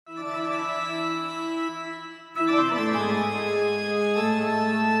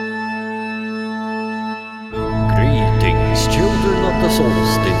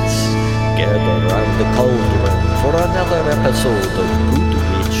together around the cauldron for another episode of Good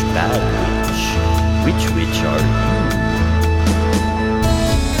Witch, Bad Witch. Which witch are you?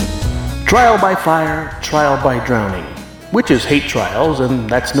 Trial by fire, trial by drowning. Witches hate trials, and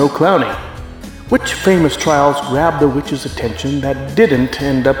that's no clowning. Which famous trials grabbed the witches' attention that didn't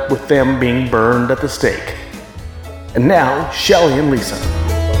end up with them being burned at the stake? And now, Shelley and Lisa.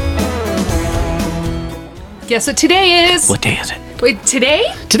 Guess what today is? What day is it? Wait, today?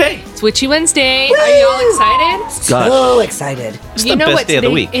 Today. It's Witchy Wednesday. Are you all excited? So excited. It's the best day of the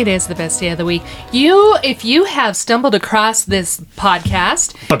week. It is the best day of the week. If you have stumbled across this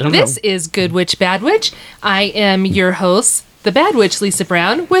podcast, this is Good Witch, Bad Witch. I am your host, the Bad Witch, Lisa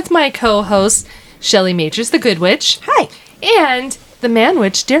Brown, with my co-host, Shelley Majors, the Good Witch. Hi. And the Man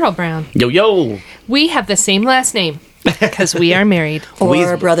Witch, Daryl Brown. Yo, yo. We have the same last name because we are married.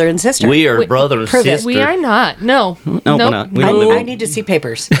 Or brother and sister. We are brother and prove it. sister. We are not. No. No, we're not. We don't live I need to see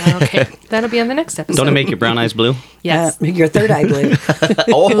papers. Okay. That'll be on the next episode. Don't it make your brown eyes blue? Yes. Your third eye blue.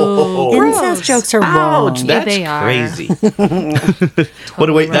 Oh, Incest jokes are wrong. ouch. Yeah, That's they are. crazy. What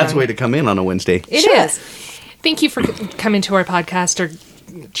a way! That's a way to come in on a Wednesday. It is. Thank you for coming to our podcast or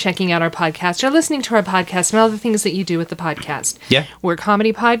checking out our podcast or listening to our podcast and all the things that you do with the podcast. Yeah. We're a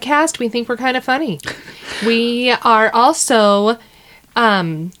comedy podcast. We think we're kind of funny. We are also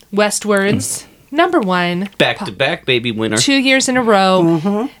Westward's number one. Back to back, baby winner. 2 years in a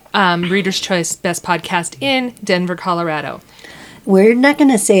row. Reader's Choice Best Podcast in Denver, Colorado. We're not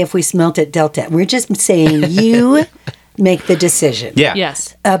going to say if we smelt it, dealt it. We're just saying you make the decision. Yeah.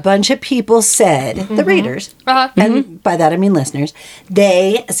 Yes. A bunch of people said, the readers, and by that I mean listeners,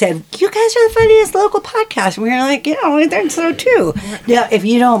 they said, you guys are the funniest local podcast. And we were like, yeah, I think so too. Now, if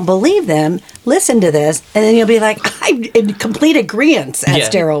you don't believe them, listen to this, and then you'll be like, I'm in complete agreement, as Yeah.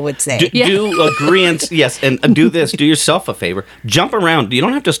 Daryl would say. Do agreeance, yes, and do this. Do yourself a favor. Jump around. You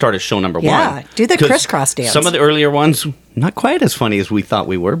don't have to start at show number Yeah, one. do the 'Cause crisscross dance. Some of the earlier ones, not quite as funny as we thought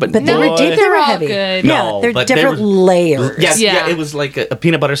we were, but But they were boy. deep, they They're were all heavy. good. Yeah, No, they're but they different were- layers. Yes, Yeah. it was like a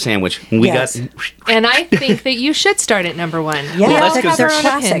peanut butter sandwich. We Yes. got. And I think that you should start at number one. Yeah, we all that's have 'cause our they're own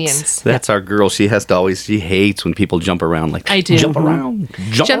classics. opinions. That's our girl. She hates when people jump around like I do. Jump around.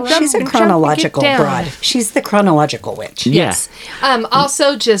 Jump Jump, around. She's a Jump, chronological get down. broad. She's the chronological witch. Yes.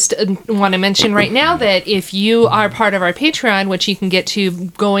 Also, just want to mention right now that if you are part of our Patreon, which you can get to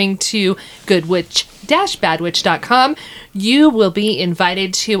going to goodwitch-badwitch.com, you will be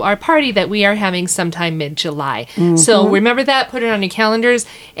invited to our party that we are having sometime mid-July. So remember that, put it on your calendars,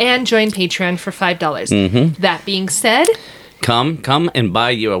 and join Patreon for $5. That being said, Come and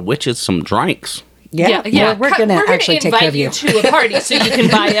buy your witches some drinks. Yeah, we're going to actually take care of you. to a party so you can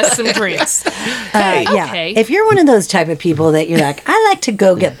buy us some drinks. Hey. Yeah. Okay. If you're one of those type of people that you're like, I like to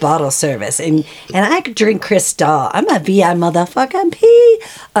go get bottle service and I could drink Cristal. I'm a VI motherfucking P.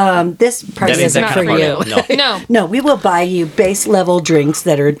 This party That ain't isn't that for kind you. of party. No. No, No, we will buy you base level drinks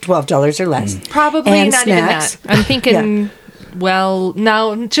that are $12 or less. probably And not snacks. even that. I'm thinking, well,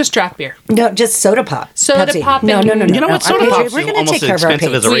 no, just draft beer. No, just soda pop. Soda Pepsi. pop No, and- no, no, no. You know what? Our Soda Patreon- pop's we're gonna almost take as care of our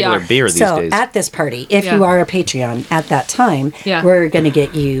expensive as a patrons. regular We are. beer these So days. at this party, if Yeah. you are a Patreon at that time, Yeah. we're going to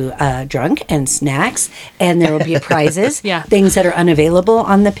get you drunk and snacks, and there will be prizes, Yeah. things that are unavailable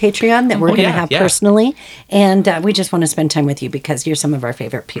on the Patreon that we're going to yeah, have yeah. personally, and we just want to spend time with you because you're some of our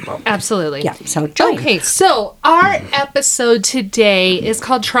favorite people. Absolutely. Yeah, so join. Okay, so our episode today is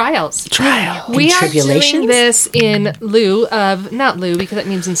called Trials. Trial. We are doing Tribulations? this in lieu of, not lieu because that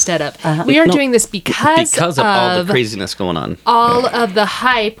means instead of. We are doing this because Because of all the craziness going on. all of the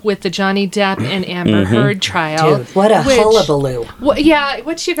hype with the Johnny Depp and Amber Heard trial. Dude, what a which- hullabaloo. Yeah,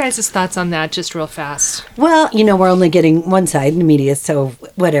 what's your guys' thoughts on that, just real fast? Well, we're only getting one side in the media, so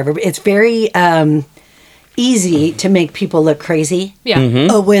whatever. It's very easy to make people look crazy. Yeah.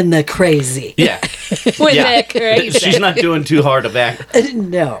 Oh, when the crazy. Yeah. When Yeah. they're crazy. She's not doing too hard of that.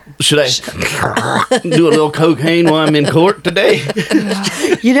 No. Should I do a little cocaine while I'm in court today?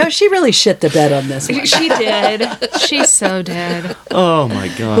 She really shit the bed on this one. She did. She so did. Oh my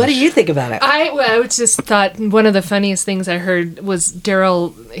gosh. What do you think about it? I just thought one of the funniest things I heard was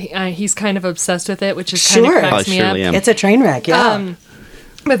Daryl. He's kind of obsessed with it, which is kind Sure. of cracks I me surely up. am. It's a train wreck, yeah.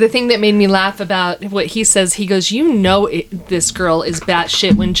 But the thing that made me laugh about what he says, he goes, this girl is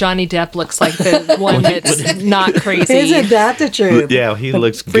batshit when Johnny Depp looks like the one that's not crazy. Isn't that the truth? Yeah, he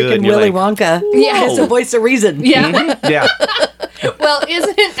looks Freaking good. You're Willy like, Wonka. Yeah. It's the voice of reason. Yeah. Yeah. Well,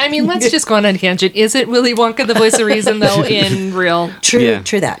 isn't it? I mean, let's just go on a tangent. Isn't Willy Wonka the voice of reason, though, in real? True, Yeah.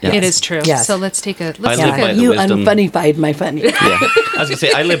 true that. Yeah. It is true. Yes. So let's take a. I Let's live take by a. the You wisdom. unfunnified my funny. Yeah. I was going to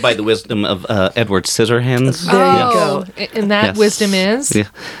say, I live by the wisdom of Edward Scissorhands. There you go. And that Yes. wisdom is. Yeah.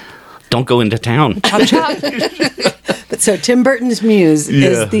 don't go into town. Chop, chop. But so Tim Burton's muse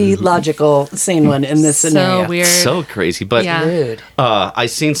is the logical, sane one in this scenario. So weird. So crazy. But Yeah. Rude. I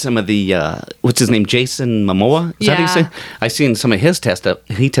seen some of the what's his name, Jason Momoa. Is that how you say? I seen some of his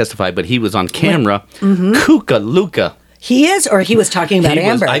he testified, but he was on camera. Kuka Luka. He is, or he was talking about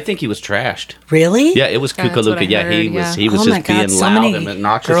Amber? I think he was trashed. Really? Yeah, it was That's Kuka what Luka. I Yeah, he heard, was. yeah. He was Oh my just God, being so loud many and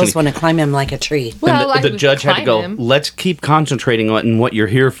obnoxious. girls and- want to climb him like a tree. Well, I and the would judge had to climb go, him. let's keep concentrating on what you're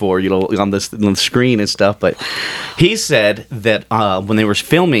here for, on the screen and stuff. But he said that when they were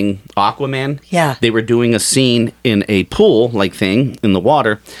filming Aquaman, Yeah. they were doing a scene in a pool-like thing in the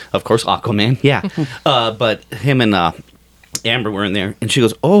water. Of course, Aquaman, yeah. But him and Amber were in there, and she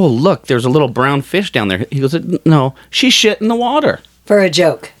goes, oh, look, there's a little brown fish down there. He goes, no, she's shit in the water. For a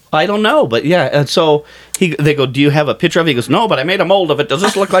joke. I don't know, but yeah. And so they go, do you have a picture of it? He goes, no, but I made a mold of it. Does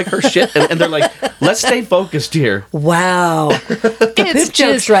this look like her shit? And they're like, let's stay focused here. Wow. It's Poop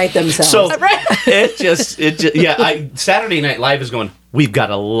jokes write themselves. So it just, yeah. Saturday Night Live is going, we've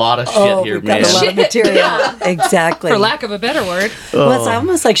got a lot of shit here, we've got man. a lot of material. Yeah. Exactly. For lack of a better word. Well, it's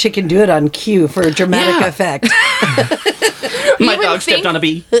almost like she can do it on cue for dramatic Yeah. effect. My You dog would stepped think- on a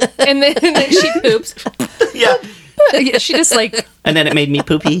bee. And then she poops. Yeah. Yeah, she just like, And then it made me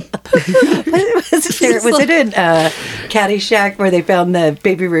poopy. Was it in Caddyshack where they found the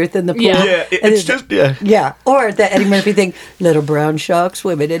baby Ruth in the pool? Yeah. Yeah, it's just, yeah. Yeah, or the Eddie Murphy thing, little brown shark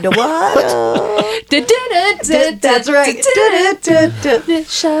swimming in the water. That's right. The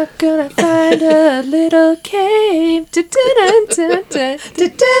shark gonna find a little cave.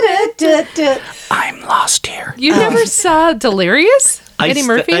 I'm lost here. You never saw Delirious? Eddie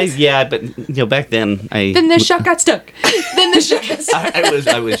Murphy? Yeah, but back then Then the shark got stuck. Then the shark got stuck. I was,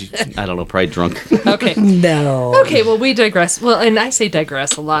 I don't know, probably drunk. Okay. No. Okay, well, we digress. Well, and I say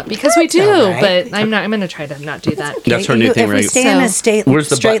digress a lot because we do, all right. but I'm going to try to not do that. That's her new thing, If we right? stay in a Where's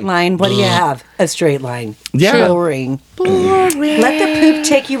the straight button? line, what do you have? A straight line. Yeah. Boring. Boring. Let the poop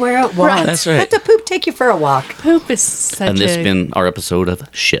take you where it wants. That's right. Let the poop take you for a walk. Poop is such And this has a... been our episode of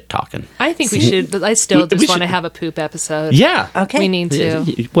Shit Talking. I think we should... I still We just want to should- have a poop episode. Yeah. Okay. We need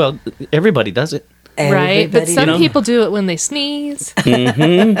to. Well, everybody does it. Right, but Everybody- some people do it when they sneeze.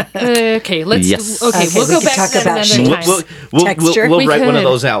 Okay, let's. Yes. Okay, Okay, we'll we go could back talk to that about another sheets. time. Texture? We'll We write one of could.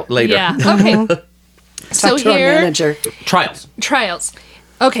 those out later. Yeah. Okay. So Talk to our here, manager. Trials. trials.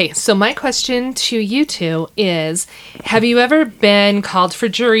 Okay, so my question to you two is: have you ever been called for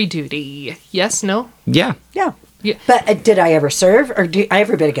jury duty? Yes, no. Yeah. Yeah. Yeah. But did I ever serve? Or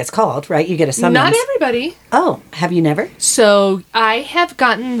everybody gets called, right? You get a summons. Not everybody. Oh, have you never? So I have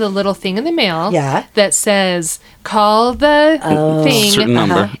gotten the little thing in the mail Yeah. that says call the thing, Certain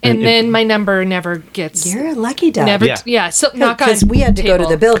number. and then my number never gets You're a lucky dog. never. Yeah. Yeah, so knock on Because we had to go to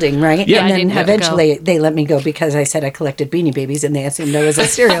table. the building, right? Yeah, I and then didn't have to eventually they let me go because I said I collected Beanie Babies and they assumed I was a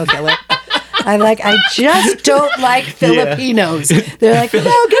serial killer. I'm like, I just don't like Filipinos. They're like, no,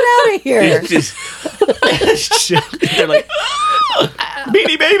 get out of here. It's just, they're like,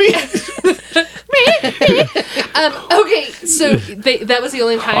 Beanie Baby. Okay, so that was the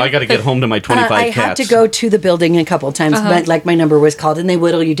only time. Oh, I got to get home to my 25 I cats. had to go to the building a couple of times, but like my number was called and they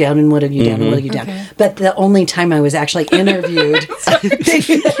whittle you down and whittle you down and whittle you down. But the only time I was actually interviewed,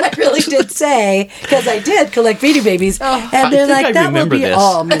 I really did say, because I did collect Beanie Babies, and they're think I like, that will remember be this."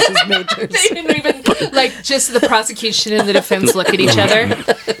 all, Mrs. Majors. They didn't even like just the prosecution and the defense look at each other,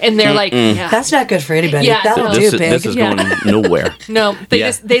 and they're like, "Yeah, That's not good for anybody. Yeah, That'll no. do, This pig. is Yeah. going nowhere. no." They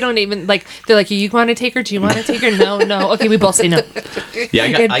Yeah. they don't even like. They're like, "You want to take her? Do you want to take her? No, no. Okay, we both say no. Yeah,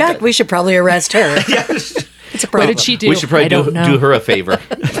 In fact, we should probably arrest her. It's a What problem. did she do? we should probably I don't know. do her a favor.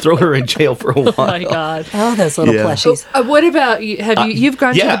 Throw her in jail for a while. Oh my god. Oh, those little Yeah. plushies. What about you? Have you? You've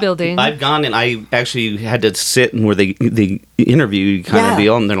gone to Yeah, the building. I've gone and I actually had to sit and where they interview kind Yeah. of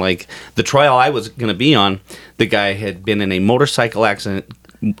deal, and they're like the trial I was going to be on. The guy had been in a motorcycle accident,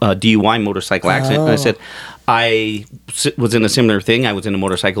 DUI motorcycle accident, and I said I was in a similar thing. I was in a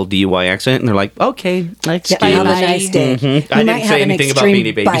motorcycle DUI accident, and they're like, "Okay, excuse Yeah, have a Bye. nice day. Mhm. You I might didn't have say an anything about extreme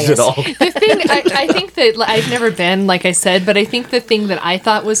Beanie Babies bias. at all. The thing, I think that I've never been, like I said, but I think the thing that I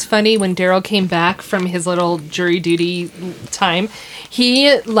thought was funny when Daryl came back from his little jury duty time,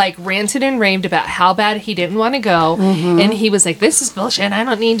 he like ranted and raved about how bad he didn't want to go, and he was like, "This is bullshit. I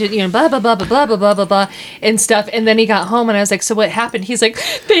don't need to, blah blah blah blah blah blah blah blah blah and stuff." And then he got home, and I was like, "So what happened?" He's like,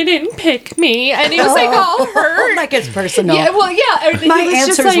 "They didn't pick me," and he was like all hurt. Like it's personal. Yeah, well, yeah. He My was just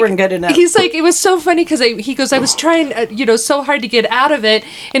answers like- weren't good enough. He's like, it was so funny because he goes, I was trying, so hard to get out of it,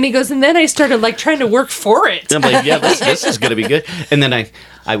 and he goes, and then I started like trying to work for it. I'm like, yeah, this is gonna be good. And then I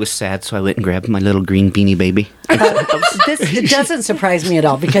I was sad, so I went and grabbed my little green beanie baby. This doesn't surprise me at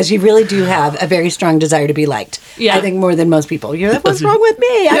all because you really do have a very strong desire to be liked. Yeah. I think more than most people. You're like, what's wrong with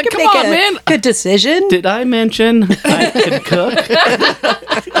me? I can come make on, a man. good decision. Did I mention I could cook?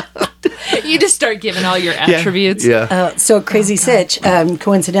 You just start giving all your attributes. Yeah. So Crazy Sitch,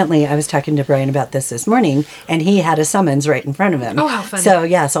 coincidentally, I was talking to Brian about this morning, and he had a summons right in front of him. Oh, how funny.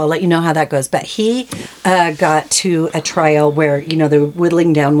 So I'll let you know how that goes. But he got to a trial where, they're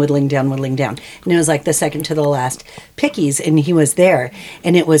whittling down. And it was like the second to the last pickies, and he was there.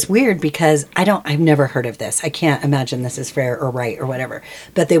 And it was weird because I've never heard of this. I can't imagine this is fair or right or whatever.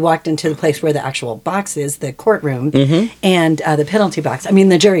 But they walked into the place where the actual box is, the courtroom, and the penalty box. I mean,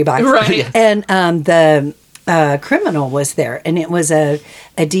 the jury box. Right. And the criminal was there, and it was a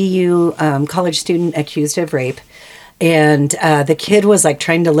DU college student accused of rape. And the kid was like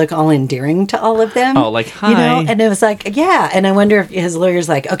trying to look all endearing to all of them. Oh, like, hi. And it was like, yeah. And I wonder if his lawyer's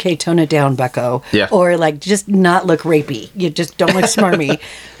like, okay, tone it down, bucko. Yeah. Or like, just not look rapey. You just don't look smarmy.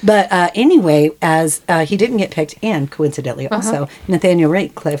 But anyway, as he didn't get picked, and coincidentally also, Nathaniel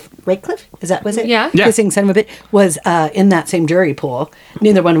Ratcliffe, was it? Yeah. Kissing son of a bitch, was in that same jury pool.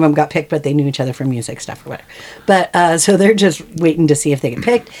 Neither one of them got picked, but they knew each other from music stuff or whatever. But so they're just waiting to see if they get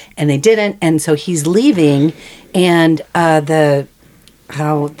picked, and they didn't. And so he's leaving. And the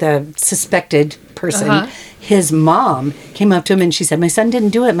suspected person, his mom, came up to him and she said, my son didn't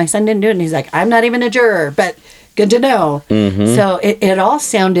do it. And he's like, I'm not even a juror, but good to know. So it all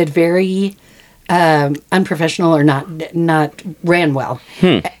sounded very unprofessional or not ran well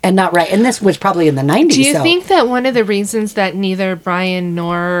and not right. And this was probably in the 90s. Do you think that one of the reasons that neither Brian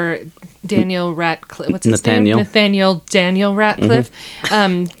nor Daniel Ratcliffe, what's his name? Nathaniel Daniel Ratcliffe,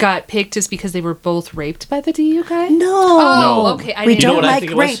 got picked is because they were both raped by the DU guy? No. Oh, No. okay. We didn't don't what I like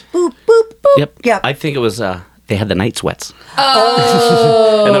think it was? rape. Boop, boop, boop. Yep. I think it was they had the night sweats.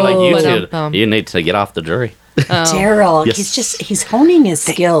 Oh. And they're like, you two, you need to get off the jury. Daryl, Yes. he's honing his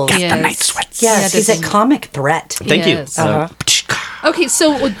skills. Yes. The night sweats. Yes, he's a comic threat. Thank Yes. you. Okay,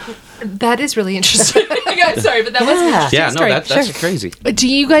 so that is really interesting. Sorry, but that was an interesting Yeah, no, story. that's crazy. Do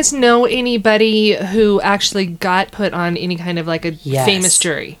you guys know anybody who actually got put on any kind of like a Yes. famous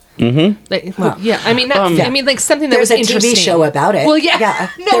jury? Mm-hmm. Like, yeah, I mean, I mean, like something that There's was a interesting. TV show about it. Well, yeah,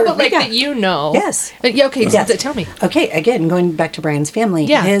 no, There- but like yeah. that you know. Yes. Yeah. Okay. Yes. So tell me. Okay, again, going back to Brian's family.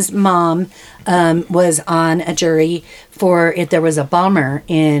 Yeah. His mom was on a jury for it. There was a bomber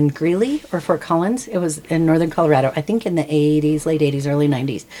in Greeley or Fort Collins. It was in northern Colorado, I think in the 80s, late 80s, early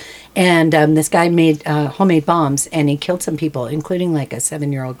 90s. And this guy made homemade bombs, and he killed some people, including like a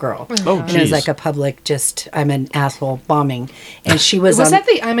 7-year-old girl. Oh, and it was geez. like a public, just I'm an asshole bombing. And she was Was on, that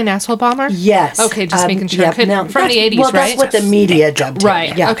the I'm an asshole bomber? Yes. Okay, just making sure. Yep. Couldn't- Now, from the that's- 80s, well, right? that's what the media dubbed him.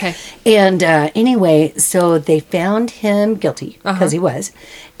 Right, Yeah. okay. And anyway, so they found him guilty because he was.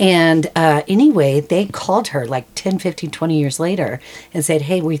 And anyway, they called her like 10, 15, 20 years later and said,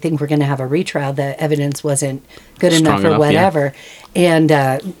 hey, we think we're going to have a retrial. The evidence wasn't good Strong enough or enough, whatever.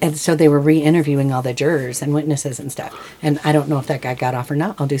 Yeah. And so they were re-interviewing all the jurors and witnesses and stuff. And I don't know if that guy got off or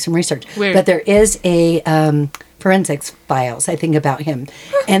not. I'll do some research. Weird. But there is a forensics files, I think, about him.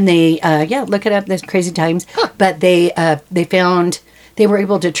 And they, look it up. There's crazy times. But they found, they were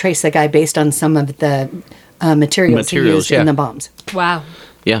able to trace the guy based on some of the materials he used in the bombs. Wow.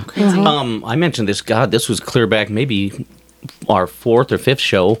 Yeah. I mentioned this. God, this was clear back maybe our 4th or 5th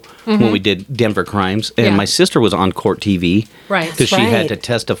show when we did Denver Crimes, and Yeah. my sister was on court TV, Right. Because she Right. had to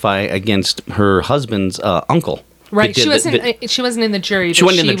testify against her husband's uncle. Right. They She did wasn't in the jury. She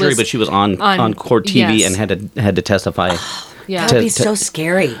wasn't in the jury, but she was on court TV yes. and had to testify. Yeah. That would be so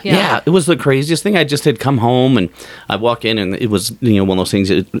scary. Yeah. It was the craziest thing. I just had come home and I walk in and it was one of those things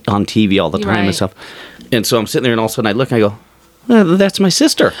on TV all the time Right. and stuff. And so I'm sitting there and all of a sudden I look and I go, that's my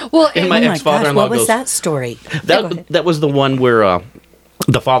sister. Well, and my Oh my gosh, ex-father-in-law what was goes, that story? Go ahead. that was the one where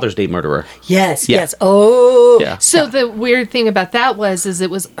the Father's Day murderer. Yes, Yeah. yes. Oh, Yeah. So the weird thing about that was it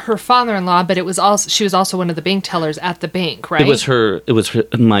was her father-in-law, but she was also one of the bank tellers at the bank, right? It was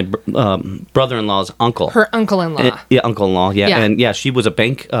my brother-in-law's uncle. Her uncle-in-law. Yeah, uncle-in-law. Yeah. Yeah. And she was a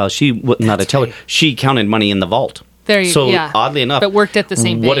bank. She was not a teller. right. She counted money in the vault. There you So yeah. oddly enough, But worked at the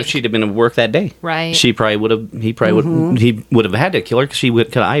same What bank. if she'd have been at work that day? Right. She probably would have. He would have had to kill her because she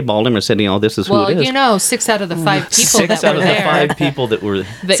could have eyeballed him or said, this is Well, who it is. 6 out of the 5 people 6 that out were of the there. 5 people that were.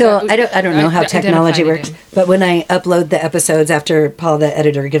 that- So I don't know how technology identified works, him. but when I upload the episodes after Paul, the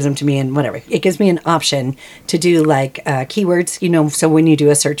editor, gives them to me and whatever, it gives me an option to do like keywords, so when you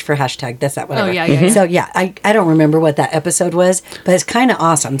do a search for hashtag, this, that, whatever. Oh, yeah, yeah, yeah. So yeah, I don't remember what that episode was, but it's kind of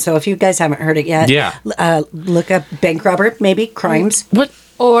awesome. So if you guys haven't heard it yet, Yeah. look up bank robber, maybe crimes. What?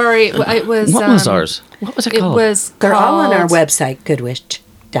 Or it was. What was ours? What was it It called? was. They're all on our called- website, Goodwitch.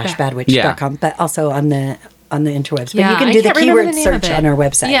 good-witch-badwitch.com, but also on the interwebs. But Yeah, you can I do the can't remember keyword the name of search it. on our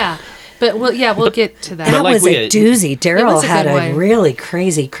website. Yeah, but we'll get to that. That like was we a had- doozy. Daryl was a had good a one. really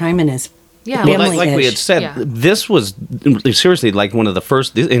crazy crime in his Yeah. Well, family like we had said, Yeah. this was seriously like one of the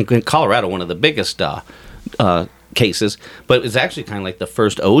first in Colorado, one of the biggest cases. But it was actually kind of like the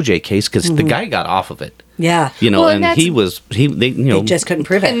first OJ case because the guy got off of it. Yeah. Well, and And that's- They just couldn't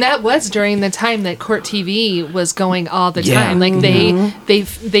prove it. And that was during the time that Court TV was going all the Yeah. time. Like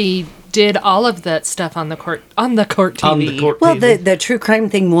they did all of that stuff on the court TV. on the court. Well, TV. the true crime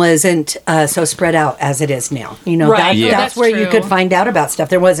thing wasn't so spread out as it is now. Right. Yeah. That's That's where you true. could find out about stuff.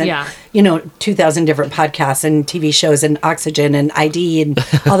 There wasn't, Yeah. 2,000 different podcasts and TV shows and Oxygen and ID and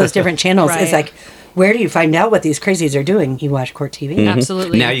all those different channels. Right. It's like, where do you find out what these crazies are doing? You watch Court TV.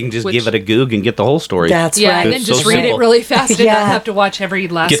 Absolutely. Now you can just Which- give it a Goog and get the whole story. That's Yeah, right. and then It's just so read it simple. really fast and Yeah. not have to watch every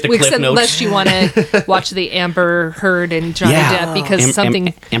last Get the week's cliff notes. unless you want to watch the Amber Heard and Johnny Depp because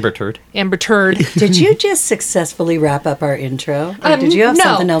something Amber Turd. Amber Turd. Did you just successfully wrap up our intro? Or did you have No,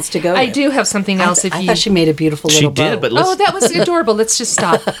 something else to go I with? do have something else. I thought she made a beautiful She little bow. did, but Oh, let's, that was adorable. Let's just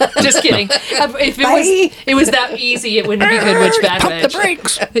stop. Just kidding. If Bye. it was that easy, it wouldn't be Good Witch, Bad Witch. Pump the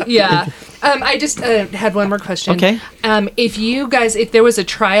brakes. Yeah. I just had one more question. Okay. If there was a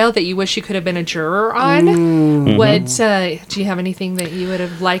trial that you wish you could have been a juror on, do you have anything that you would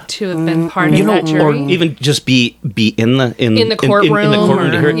have liked to have been part of that or jury? even just be in the courtroom in the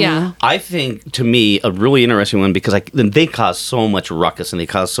courtroom to hear or- it. yeah. I think to me a really interesting one because they caused so much ruckus and they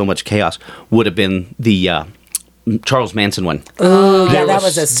caused so much chaos would have been the Charles Manson one. Oh, yeah, that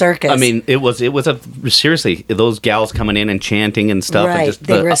was a circus. I mean, it was a seriously those gals coming in and chanting and stuff. right. And just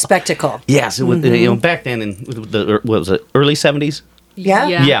They were a spectacle. yes, it was back then in the what was it, early 70s. Yeah?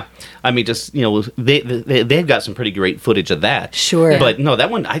 Yeah. I mean, just they've got some pretty great footage of that. Sure. but no,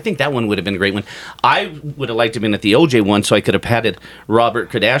 I think that one would have been a great one. I would have liked to have been at the OJ one, so I could have patted Robert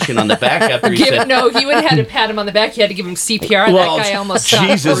Kardashian on the back after he said, No, you would have had to pat him on the back. You had to give him CPR. "Well, That guy almost stopped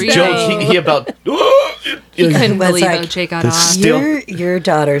Jesus, breathing. Jones, he about." He couldn't was believe like, OJ got off. Still- Your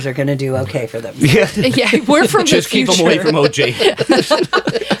daughters are going to do okay for them. Yeah, Yeah, we're from just the keep future. them away from OJ.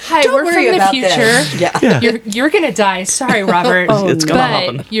 Hi, Don't we're worry from the about future. them. Yeah. You're gonna die. Sorry, Robert. It's gonna but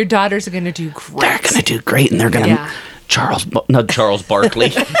happen. your daughters are gonna do great. They're gonna do great, and they're gonna Yeah. Charles Barkley.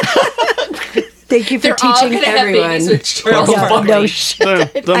 Thank you for They're all teaching gonna have everyone. babies with Charles Yeah, Barkley. no shit.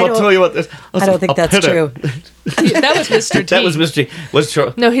 I'm gonna tell you what this. I don't think that's true. That was Mr. T. That was Mr. What's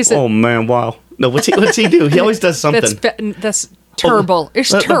Charles? No, he said- Oh man, wow. No, what's he do? He always does something. That's terrible.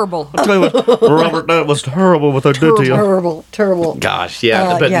 It's terrible. I'll tell you what, Robert, that was terrible what I did to you. Terrible. Gosh,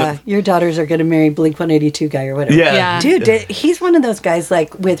 yeah, but yeah, your daughters are going to marry Blink 182 guy or whatever. yeah, Yeah. Dude, he's one of those guys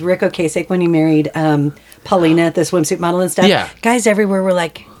like with Rick Ocasek when he married Paulina, the swimsuit model and stuff. Yeah. Guys everywhere were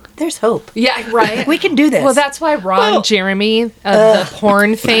like, there's hope. Yeah, right. We can do this. Well, that's why Ron Jeremy of the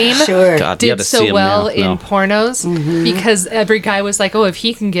porn fame Sure. God, you did had to see so him well now. in No. pornos because every guy was like, "Oh, if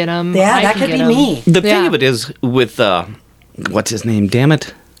he can get him, Yeah, I that can could get be him." me. The thing Yeah. of it is with what's his name? Damn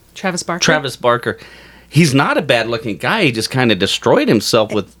it, Travis Barker. Travis Barker. He's not a bad-looking guy. He just kind of destroyed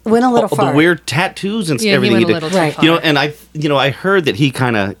himself with Went a little all far. the weird tattoos and Yeah, he everything went a did. little too Right. far. You know, and I heard that he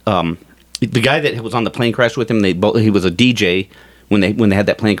kind of the guy that was on the plane crash with him. He was a DJ when they had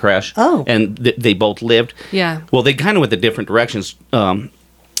that plane crash. Oh. and they both lived. Yeah. Well, they kind of went the different directions.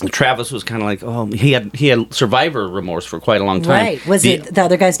 Travis was kind of like, oh, he had survivor remorse for quite a long time. Right. Was it the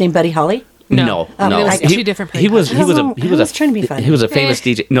other guy's name Buddy Holly? No, Oh, no. it was two different He was plane crashes. I was trying to be funny. He was a famous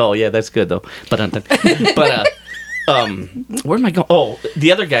DJ. No, yeah, that's good though. But where am I going? Oh,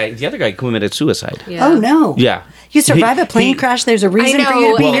 the other guy committed suicide. Yeah. Oh, no. Yeah. You survive He- a plane he- crash, there's a reason for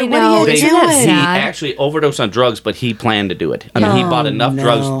you to be Well, here. I What know. are you They- He doing? Sad. actually overdosed on drugs, but he planned to do it. I mean, he bought enough no.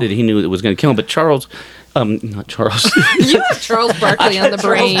 drugs that he knew it was going to kill him. But Charles, not Charles. You have Charles Barkley on the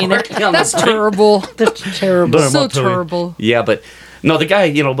brain. Barkley on the That's brain. terrible. That's terrible. So terrible. Yeah, but no, the guy,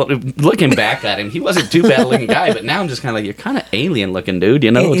 looking back at him, he wasn't too bad looking guy. But now I'm just kind of like, you're kind of alien looking, dude.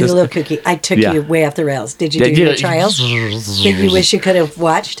 You know, He's just a little kooky. I took Yeah. you way off the rails. Did you Yeah, do your yeah. trials that you wish you could have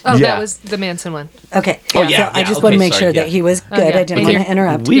watched? Oh, Yeah. that was the Manson one. Okay. Oh, yeah, So I yeah, just want to okay, make sorry, sure that yeah. he was good. yeah. I didn't Me want too. to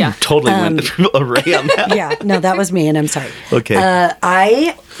interrupt. we Yeah. totally went through a array on that. Yeah, no, that was me, and I'm sorry. Okay.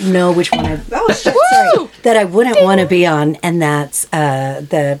 I know which one sorry, that I wouldn't want to be on, and that's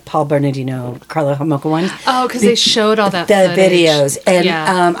the Paul Bernardino, Carla Homolka one. Oh, because they showed all that The footage. videos, and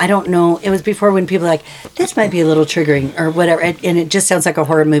Yeah. I don't know. It was before when people were like, this might be a little triggering or whatever, and it just sounds like a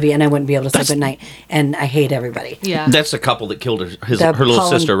horror movie, and I wouldn't be able to sleep at night, and I hate everybody. Yeah. That's the couple that killed her The little Paul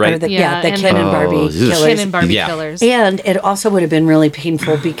and- sister, or right? the- Yeah, yeah, the and Ken then- and Barbie Oh, killers. Ken and Barbie Yeah. killers. And it also would have been really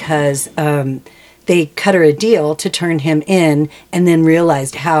painful because they cut her a deal to turn him in and then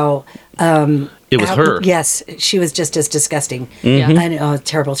realized how It was her. Yes, she was just as disgusting. Yeah. I know,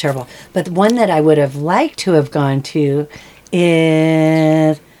 terrible, terrible. But the one that I would have liked to have gone to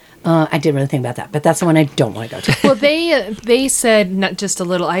is... I didn't really think about that, but that's the one I don't want to go to. Well, they said not just a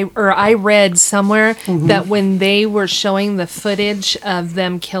little. I read somewhere that when they were showing the footage of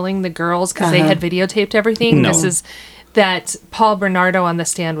them killing the girls because they had videotaped everything. No. This is that Paul Bernardo on the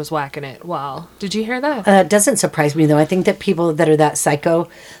stand was whacking it. Wow, did you hear that? It doesn't surprise me, though. I think that people that are that psycho,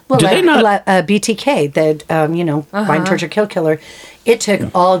 well, Do they not- BTK, that, Blind Torture Kill Killer, it took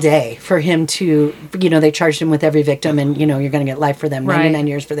all day for him to, they charged him with every victim and, you're going to get life for them, 99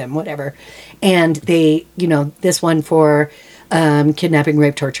 years for them, whatever. And they, this one for kidnapping,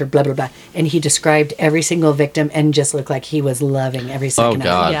 rape, torture, blah, blah, blah. And he described every single victim and just looked like he was loving every second of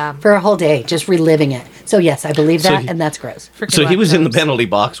God. it. Yeah. For a whole day, just reliving it. So, yes, I believe that, and that's gross. Freaking So he was in the whack penalty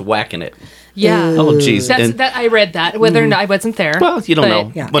box whacking it. Yeah. Oh, jeez. That's, that I read that. Whether or not I wasn't there. Well, you don't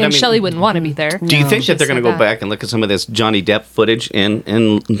know. Yeah. But I and mean, Shelley wouldn't want to be there. do you think that they're going to go said that. back and look at some of this Johnny Depp footage and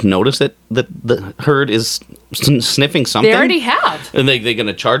notice that the herd is sniffing something? They already have. Are they going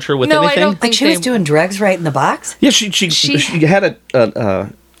to charge her with No, I anything? don't Like think she was doing drugs right in the box? Yeah, she had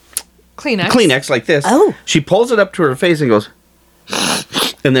a Kleenex. Kleenex like this. Oh. She pulls it up to her face and goes,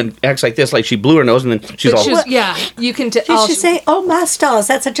 and then acts like this, like she blew her nose, and then she's But all. she was- yeah, you can. Did she say, "Oh my stars,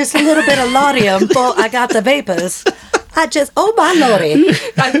 that's just a little bit of laudanum, but I got the vapors." Oh my lordy.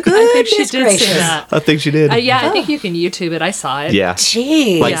 I think she Goodness did say gracious. that. I think she did. Yeah, I think you can YouTube it. I saw it. Yeah.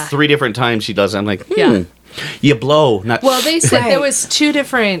 Jeez. Like Yeah. 3 different times she does it. I'm like, Yeah. You blow, not. Well, they said Right. there was two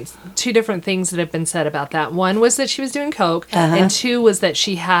different things that have been said about that. One was that she was doing coke, and 2 was that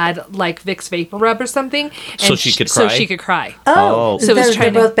she had like Vicks vapor rub or something, and So she could So cry? she could cry. Oh, So it was they're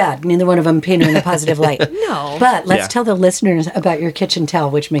trying to- both bad. Neither one of them painted in a positive light. No. But let's Yeah. tell the listeners about your kitchen towel,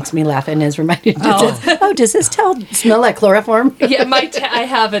 which makes me laugh and is reminded. Does this towel smell like chloroform? Yeah, I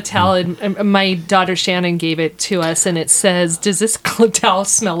have a towel, and my daughter Shannon gave it to us, and it says, "Does this towel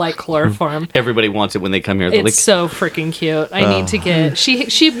smell like chloroform?" Everybody wants it when they come here. They're It's like, so freaking cute. I need to get.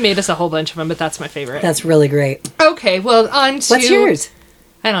 She made us a whole bunch of them, but that's my favorite. That's really great. Okay, well, on to What's yours?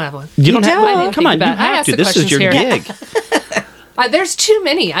 I don't have one. you don't don't? have. I didn't Come think on, you about it. I have asked to. the This is questions your here. gig. There's too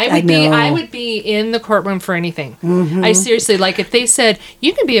many. I know. I would be in the courtroom for anything. Mm-hmm. I seriously, like, if they said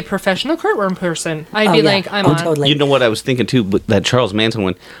you can be a professional courtroom person, I'd be yeah. like, I'm Oh, on. totally. You know what I was thinking too? But that Charles Manson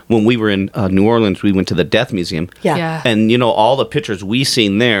one. When we were in New Orleans, we went to the Death Museum. Yeah. Yeah. And all the pictures we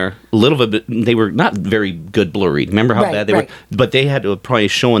seen there, a little bit, they were not very good blurry. Remember how Right, bad they right. were? But they had to have probably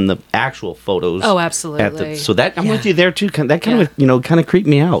shown the actual photos. Oh, absolutely. So that I'm with Yeah. you there too. That kind of kind of creeped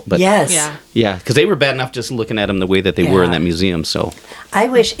me out. But Yes. Yeah. yeah, because they were bad enough just looking at them the way that they were in Yeah. that museum. So I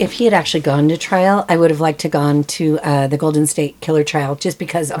wish if he had actually gone to trial, I would have liked to gone to the Golden State Killer trial just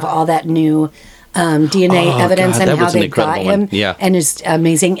because of all that new DNA Oh, evidence God, and that how was an they got incredible one. him. Yeah. And it's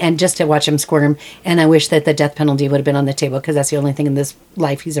amazing. And just to watch him squirm. And I wish that the death penalty would have been on the table because that's the only thing in this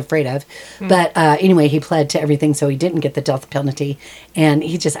life he's afraid of. But anyway, he pled to everything so he didn't get the death penalty. And I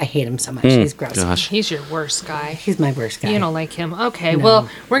hate him so much. He's gross. gosh. He's your worst guy. He's my worst guy. You don't like him. Okay, well,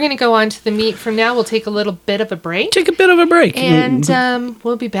 we're going to go on to the meat from now. We'll take a little bit of a break. take a bit of a break. And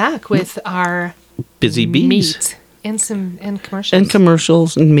we'll be back with our Busy bees. meat and commercials. And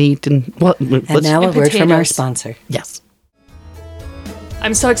commercials and meat and what? And now a and word from our potatoes. sponsor. Yes.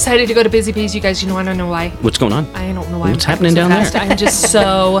 I'm so excited to go to Busy Bees, you guys. You want to know why? What's going on? I don't know why. What's I'm happening so down fast. there? I'm just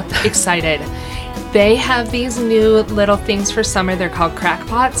so excited. They have these new little things for summer. They're called crack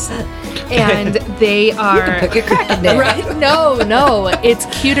pots. And they are. Put your crack in there. Right? No. It's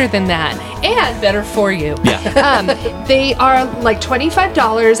cuter than that. And better for you. Yeah. They are like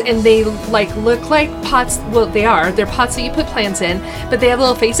 $25 and they look like pots. Well, they are. They're pots that you put plants in, but they have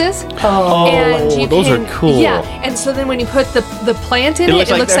little faces. Oh, And those are cool. Yeah. And so then when you put the plant in it,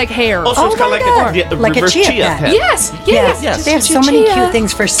 looks like hair. Oh, so it's Oh kind of my like God. a Like a reverse chia pet. pet. Yes. Yes. They have so many Chia. cute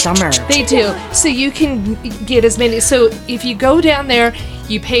things for summer. They do. So you can get as many. So if you go down there,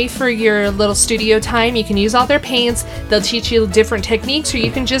 you pay for your little studio time. You can use all their paints. They'll teach you different techniques, or you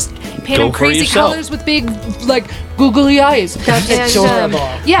can just paint Go them for crazy yourself. colors with big, googly eyes. That's adorable.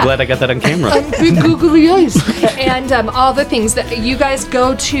 Yeah. Glad I got that on camera. Big googly eyes. And all the things that you guys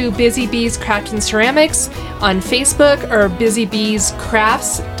go to Busy Bees Craft and Ceramics on Facebook or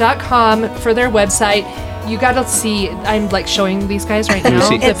busybeescrafts.com for their website. You gotta see. I'm showing these guys right now.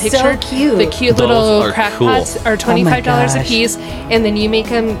 see. The It's picture. so cute. The cute Those little are crack cool. pots are $25 a gosh. piece, and then you make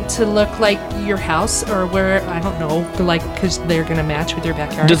them to look like your house or where I don't know, because they're gonna match with your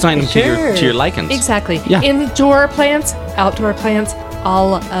backyard. Design them Sure. to your likings. Exactly. Yeah. Indoor plants, outdoor plants,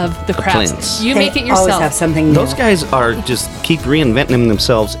 all of the crafts. Clint's. You They make it always yourself. have something new. Those guys are just keep reinventing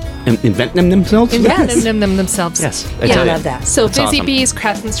themselves. Inventing themselves? Invent them themselves. Yes. I tell you. love that. So That's Busy awesome. Bees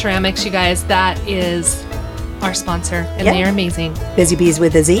Crafts and Ceramics, you guys, that is our sponsor, and Yeah. they are amazing. Busy Bees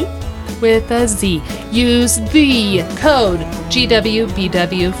with a Z. With a Z. Use the code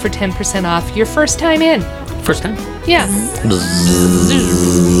GWBW for 10% off your first time in. First time. Yeah.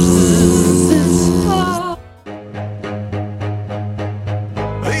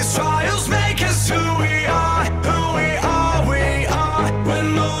 These trials make us who we are, who we are, we are. We're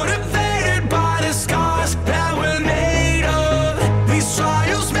motivated by the scars that we're made of. These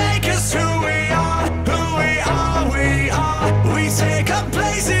trials make us who we are, who we are, we are. We take up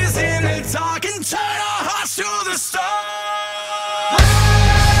places in the dark and turn our hearts to the stars.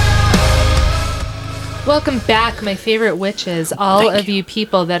 Welcome back, my favorite witches, all of you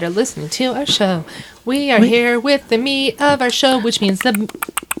people that are listening to our show. We are here with the meat of our show, which means the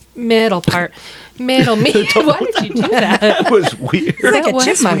middle part. Middle meat. Why did you do that? That was weird. Like That a was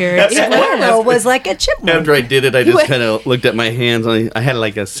chipmunk. weird. It was. Squirrel was like a chipmunk. After I did it, I just kind of looked at my hands. I had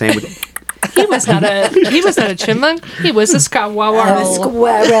like a sandwich. He was not a chipmunk. He was a squirrel. A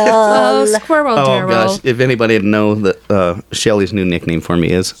squirrel. Oh, squirrel, Oh Daryl. gosh! If anybody would know that Shelly's new nickname for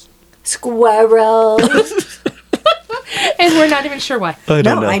me is. Squirrel. And we're not even sure why. I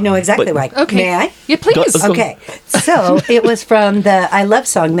No, I know exactly But- why. Okay. May I? Yeah, please. Go- Okay. So it was from the I Love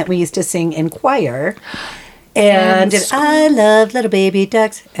song that we used to sing in choir. And I love little baby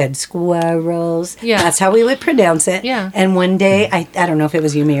ducks and squirrels. Yeah. That's how we would pronounce it. Yeah. And one day, I don't know if it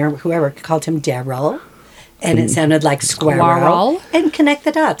was you, me, or whoever called him Daryl. And it sounded like squirrel. Squirrel. And connect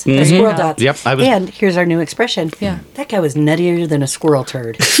the dots. The squirrel dots. Yep, I was- And here's our new expression. Yeah. That guy was nuttier than a squirrel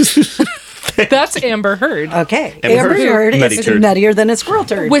turd. That's Amber Heard, Okay. Amber Amber Heard. Heard Nutty is turd. nuttier than a squirrel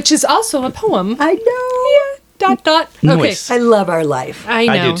turd. which is also a poem. I know. Dot dot. Nice. Okay. I love our life. I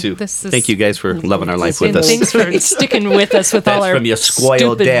know. I do too. This is, Thank you guys for loving our life with and us. thanks for sticking with us with all That's our from your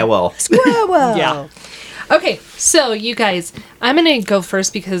squirrel stupid- Dawell. Squirrel. Yeah. Okay, so you guys, I'm gonna go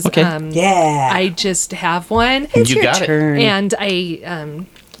first because Okay. Yeah. I just have one, It's You your got it. turn. and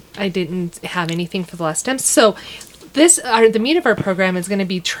I didn't have anything for the last time. So the meat of our program is going to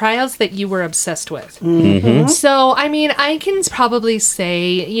be trials that you were obsessed with. Mm-hmm. So I mean, I can probably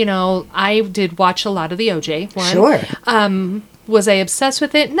say, I did watch a lot of the OJ one. Sure. Was I obsessed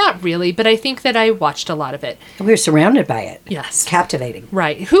with it? Not really, but I think that I watched a lot of it. We were surrounded by it. Yes. Captivating.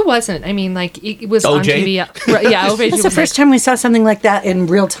 Right. Who wasn't? I mean, like, it was on OJ? TV. Right, yeah, OJ That's the was first time we saw something like that in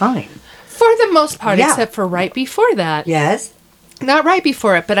real time. for the most part, Yeah. except for right before that. Yes. Not right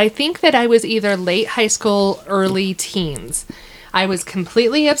before it, but I think that I was either late high school, early teens. I was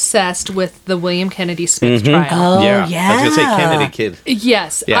completely obsessed with the William Kennedy Smith trial. Oh, yeah. I was gonna say Kennedy kid.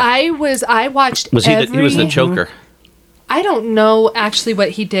 Yes, Yeah. I watched Was he? He was the choker. I don't know actually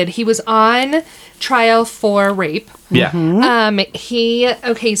what he did. He was on trial for rape. Yeah. He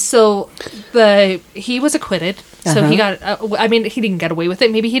was acquitted. So he got, he didn't get away with it.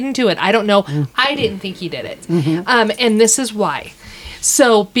 Maybe he didn't do it. I don't know. I didn't think he did it. And this is why.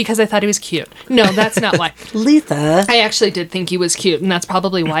 So, because I thought he was cute. No, that's not why. Letha. I actually did think he was cute, and that's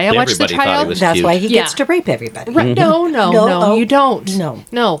probably why I watched the Everybody thought trial. he was That's cute. why he gets Yeah. to rape everybody. Right. No, No, you don't. no.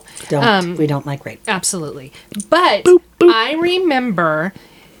 No. Don't. We don't like rape. Absolutely. But I remember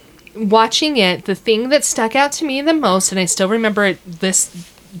watching it, the thing that stuck out to me the most, and I still remember it this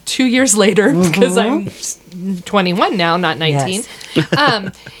 2 years later because I'm 21 now, not 19,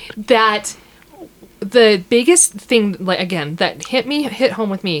 that the biggest thing, like, again, that hit home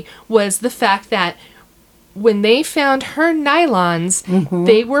with me was the fact that when they found her nylons,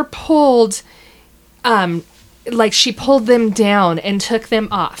 they were pulled, like she pulled them down and took them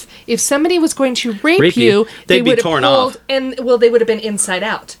off. If somebody was going to rape you, they'd they be would have torn pulled, off. and they would have been inside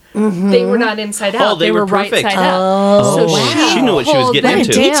out. They were not inside out. Oh, they were right perfect. side up. So wow. She knew what she was pulled getting them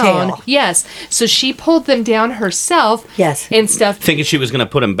into. down. Detail. Yes. So she pulled them down herself. Yes. And stuff. Thinking she was going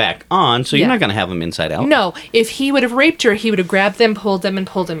to put him back on, so you're Yeah. not going to have him inside out. No, if he would have raped her, he would have grabbed them, pulled them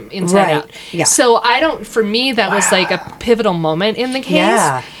inside Right, out. yeah. So for me, that was like a pivotal moment in the case.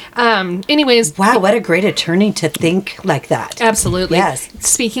 Yeah. Anyways. Wow, what a great attorney to think like that. Absolutely. Yes.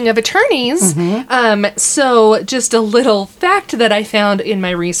 Speaking of attorneys, so just a little fact that I found in my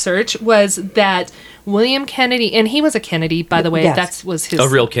research was that William Kennedy, and he was a Kennedy, by the way. Yes. That was his A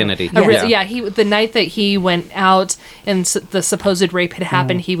real Kennedy. He the night that he went out and the supposed rape had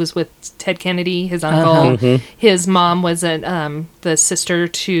happened, he was with Ted Kennedy, his uncle. His mom was the sister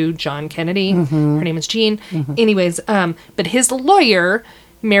to John Kennedy. Her name is Jean. Anyways, but his lawyer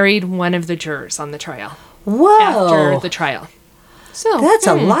married one of the jurors on the trial Whoa. after the trial. So That's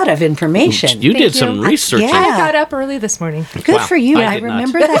a lot of information. You did you. some research. Yeah. I got up early this morning. Good Wow. for you. I I did not.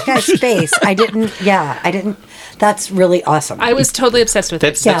 remember that guy's face. I didn't. That's really awesome. I was totally obsessed with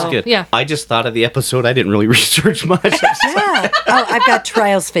That's it. Yeah. that's good. Yeah. I just thought of the episode. I didn't really research much. yeah. Oh, I've got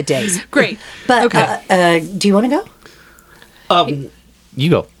trials for days. Great. But Okay. do you want to go? You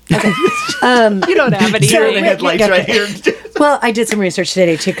go. You don't have any. So- Here are the headlights right here. Well, I did some research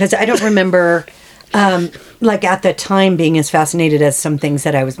today too because I don't remember, like at the time, being as fascinated as some things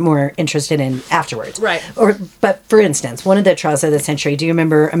that I was more interested in afterwards. Right. But for instance, one of the trials of the century. Do you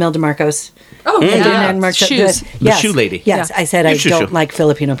remember Imelda Marcos? Oh, yeah. And Mark- Shoes. The shoe lady. Yes, Yeah. I said I Shoo, don't shoo. like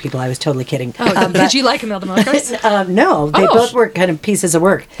Filipino people. I was totally kidding. Oh, did you like Imelda Marcos? No, they Oh. both were kind of pieces of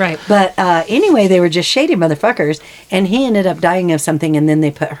work. Right. But anyway, they were just shady motherfuckers. And he ended up dying of something, and then they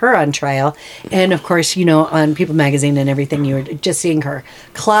put her on trial. And of course, you know, on People magazine and everything, you were just seeing her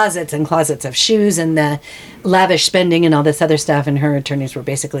closets and closets of shoes and the lavish spending and all this other stuff. And her attorneys were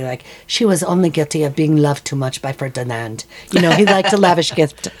basically like, she was only guilty of being loved too much by Ferdinand. You know, he liked a lavish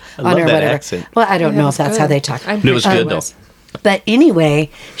gift on love her, that whatever. accent. Well, I don't Yeah, know it if was that's good. how they talk. I'm It was pretty good, sure though. But anyway,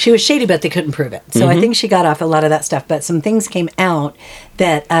 she was shady, but they couldn't prove it. So I Mm-hmm. think she got off a lot of that stuff. But some things came out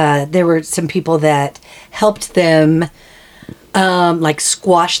that there were some people that helped them like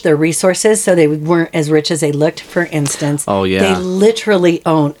squash their resources so they weren't as rich as they looked. For instance, Oh, yeah. they literally,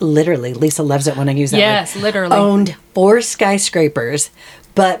 Lisa loves it when I use that Yes, word, literally. owned 4 skyscrapers.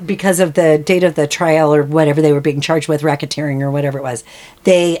 But because of the date of the trial or whatever they were being charged with, racketeering or whatever it was,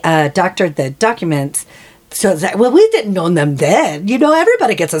 they doctored the documents. So it's like, well, we didn't own them then. You know,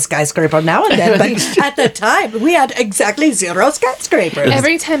 everybody gets a skyscraper now and then. But at the time, we had exactly 0 skyscrapers.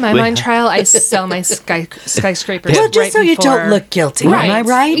 Every time I'm on trial, I sell my skyscrapers. well, just right so you before- don't look guilty. Right. Am I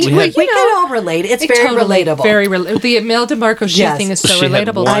right? We We, had- you can know, all relate. It's Like, very totally, relatable. Very relatable. The Imelda Marcos shoe Yes. thing is so She had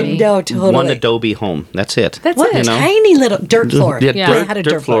relatable one- to I me. know, totally. One Adobe home. That's it. That's What it. a know? tiny little dirt floor. Yeah, Yeah. They had a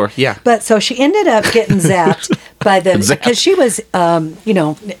dirt floor. Yeah. But so she ended up getting zapped by the Zapped. because she was, you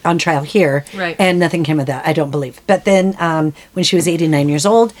know, on trial here, Right. And nothing came of that. I don't believe. But then when she was 89 years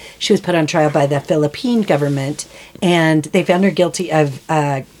old, she was put on trial by the Philippine government, and they found her guilty of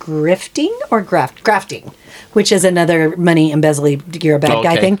grifting or grafting, which is another money embezzling, you're a bad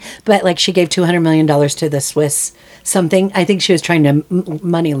guy Okay. thing. But like she gave $200 million to the Swiss something. I think she was trying to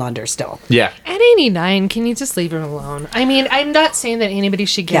money launder still. Yeah. At 89, can you just leave her alone? I mean, I'm not saying that anybody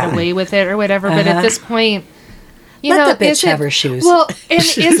should get Yeah. away with it or whatever, but at this point, you Let know, the bitch isn't- have her shoes. Well, and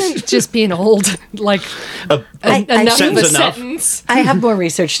isn't just being old like I enough of a Sentence enough. sentence? I have more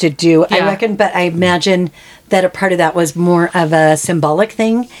research to do, I Yeah. reckon, but I imagine that a part of that was more of a symbolic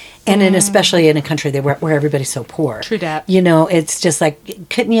thing, and in, especially in a country where everybody's so poor. True dat. You know, it's just like,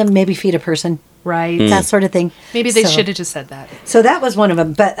 couldn't you maybe feed a person? Right. That sort of thing. Maybe they So- should have just said that. So that was one of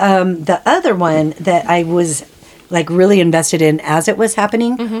them. But the other one that I was like really invested in as it was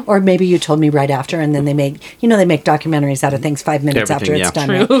happening, Mm-hmm. or maybe you told me right after, and then they make documentaries out of things 5 minutes after Everything, it's yeah.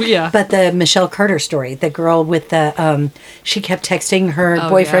 done. True, right? yeah. But the Michelle Carter story, the girl with the she kept texting her Oh,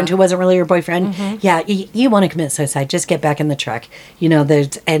 boyfriend yeah. who wasn't really her boyfriend. Yeah, you want to commit suicide, just get back in the truck. You know,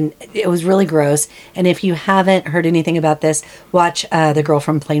 and it was really gross. And if you haven't heard anything about this, watch The Girl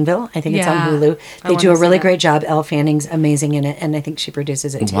from Plainville. I think it's Yeah. on Hulu. I They do wanna a see really that. great job. Elle Fanning's amazing in it, and I think she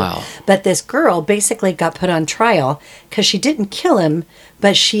produces it too. Wow. But this girl basically got put on trial because she didn't kill him,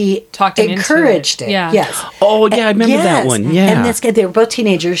 but she Talked him into encouraged it. it. Yeah. Yes. Oh, yeah, I remember that Yes. one. Yeah. And this guy, they were both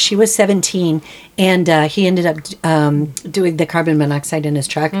teenagers. She was 17, and he ended up doing the carbon monoxide in his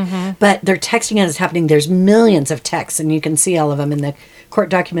truck. Mm-hmm. But they're texting as it's happening. There's millions of texts, and you can see all of them in the court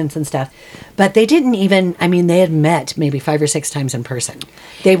documents and stuff. But they didn't even, I mean, they had met maybe 5 or 6 times in person.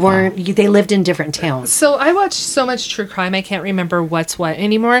 They weren't, they lived in different towns. So I watched so much true crime, I can't remember what's what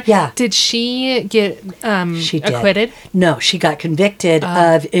anymore. Yeah. Did she get She did. acquitted? No, she got convicted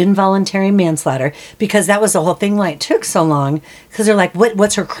of involuntary manslaughter because that was the whole thing. Why it took so long? Because they're like,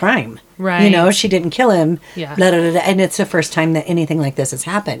 what's her crime? You Right. know, she didn't kill him. Yeah. Blah, blah, blah, blah. And it's the first time that anything like this has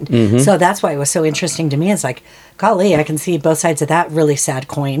happened. So that's why it was so interesting to me. It's like, golly, I can see both sides of that really sad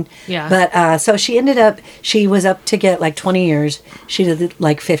coin. Yeah. But so she ended up, she was up to get like 20 years. She did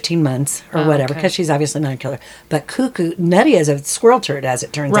like 15 months or whatever okay. because she's obviously not a killer. But cuckoo, nutty as a squirrel turd, as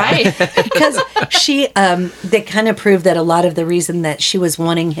it turns Right. out. Because she, they kind of proved that a lot of the reason that she was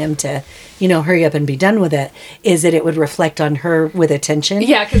wanting him to, you know, hurry up and be done with it is that it would reflect on her with attention.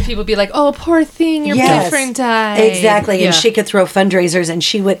 Yeah, because people be like, "Oh, poor thing, your boyfriend died." Exactly. Yeah. And she could throw fundraisers, and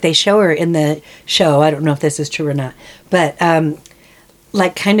they show her in the show. I don't know if this is true or not, but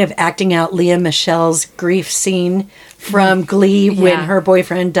like kind of acting out Leah Michelle's grief scene from Glee when Yeah. her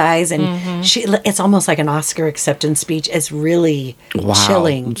boyfriend dies, and it's almost like an Oscar acceptance speech. It's really Wow.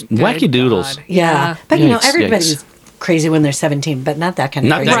 chilling. Wacky doodles. God. Yeah. But you know, Yikes, everybody's yikes. crazy when they're 17, but not that kind of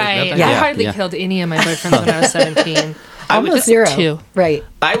Not crazy. that- Right. Yeah. I hardly Yeah. killed any of my boyfriends when I was 17. Almost zero. 2. Right.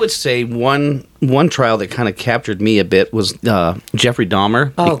 I would say one trial that kind of captured me a bit was Jeffrey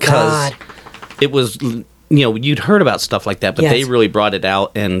Dahmer. Oh, because God. it was, you'd heard about stuff like that, but Yes. they really brought it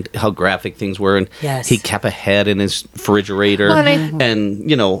out and how graphic things were. And Yes. he kept a head in his refrigerator Well, and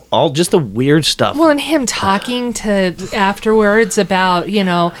and, all just the weird stuff. Well, and him talking to afterwards about,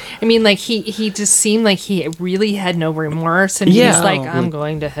 like he just seemed like he really had no remorse, and he was Yeah. like, "I'm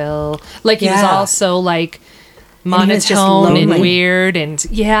going to hell." Like he was Yeah. also like he was just monotone and lonely. weird, and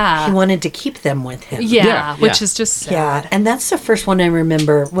He wanted to keep them with him. yeah, which Yeah. is just sad. Yeah, and that's the first one I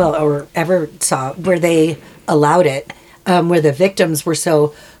remember, or ever saw, where they allowed it, where the victims were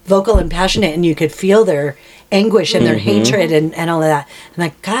so vocal and passionate, and you could feel their anguish and their hatred and all of that. I'm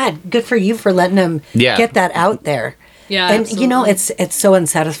like, God, good for you for letting them Yeah. get that out there. Yeah, and absolutely. it's so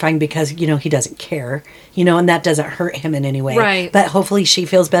unsatisfying because he doesn't care, and that doesn't hurt him in any way. Right. But hopefully she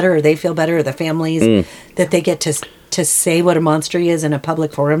feels better, or they feel better, or the families that they get to say what a monster he is in a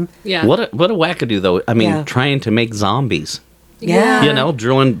public forum. Yeah. What a wackadoo, though. I mean, Yeah. trying to make zombies. Yeah.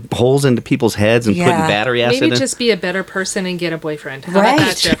 Drilling holes into people's heads and Yeah. putting battery acid Maybe in. just be a better person and get a boyfriend. How about that,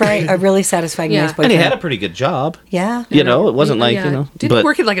 Right, Jeffrey? right. A really satisfying Yeah. nice And boyfriend. And he had a pretty good job. Yeah. It wasn't like, Yeah. Did but he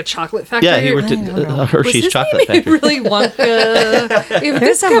work at like a chocolate factory? yeah, he worked or- at Was Hershey's his chocolate name factory. really Wonka? If There's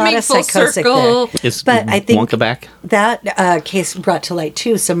this a lot coming of full psychosis circle. there. It's But I think Wonka back. that case brought to light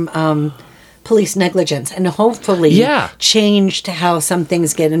too some police negligence, and hopefully Yeah. changed how some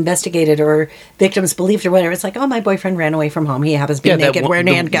things get investigated or victims believed or whatever. It's like, oh, my boyfriend ran away from home. He happens to be Yeah, that naked, one- wearing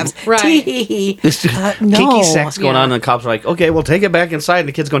the- handcuffs. Right. Tee-hee-hee. No. Kinky sex going Yeah. on, and the cops are like, "Okay, we'll take it back inside." And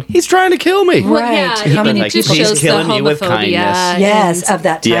the kid's going, "He's trying to kill me." Well, Right. yeah, How and many it just people- shows He's the killing you with homophobia. kindness. Yes, and of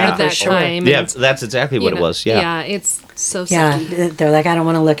that time, Yeah. of that for sure. time. Yeah, and, that's exactly what you it know, was. Yeah. it's so Yeah, sucky. they're like, I don't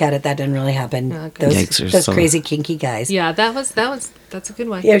want to look at it. That didn't really happen. Okay. Those, Yikes, there's those so- crazy kinky guys. Yeah, that's a good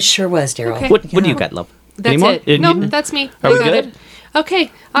one. Yeah, it sure was, Daryl. Okay. What do you got, love? That's Any more? it. No, You- that's me. Are I we got good? it.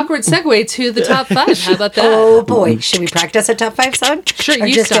 Okay, awkward segue to the top 5. How about that? Oh boy, should we practice a top 5 song? Sure, or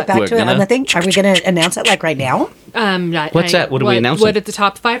you just start. get back We're to it on gonna- the thing? Are we going to announce it like right now? What's that? What are we announcing? What at the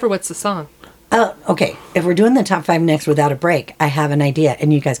top 5 or what's the song? Oh, okay. If we're doing the top 5 next without a break, I have an idea,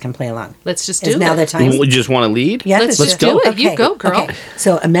 and you guys can play along. Let's just Is do now it. the time? You just want to lead? Yeah, Let's just do it. You go, girl. Okay.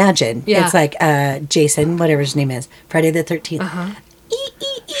 So imagine Yeah. it's like Jason, whatever his name is, Friday the 13th.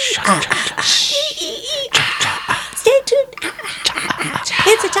 Stay tuned.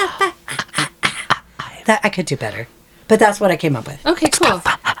 It's a top 5. That I could do better, but that's what I came up with. Okay, cool.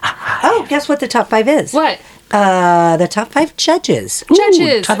 Oh, guess what the top 5 is? What? The top 5 judges.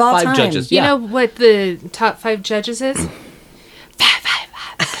 Judges. Of all 5 time. judges. You Yeah. know what the top 5 judges is?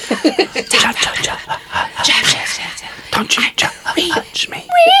 Don't you judge me.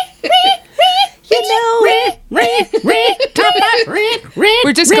 You know.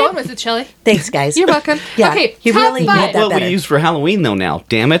 We're just going with it, Shelley. Thanks, guys. You're welcome. Yeah, Okay, you top really 5. made that What better. we use for Halloween though now?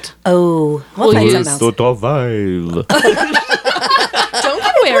 Damn it! Oh, we'll We'll find use something else. Top 5. Don't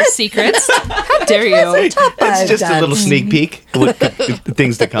give away our secrets. How dare you? Top 5 It's just a done. little sneak peek with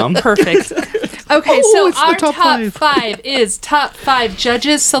things to come. Perfect. Okay, Oh, so it's the our top top 5. 5 is top 5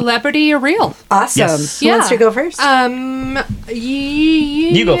 judges, celebrity or real. Awesome. Yes. Who wants to go first?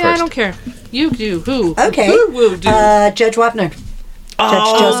 You go I first. don't care. You do. Who? Okay. Who will do? Judge Wapner.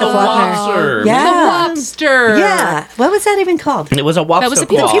 Judge Joseph Wapner. Lobster. the Yeah. lobster. Yeah. What was that even called? It was a That was lobster a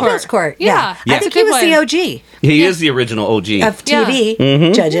people's claw. court. People's Court. Yeah. I That's think a he good was the one. OG He is the original OG. of TV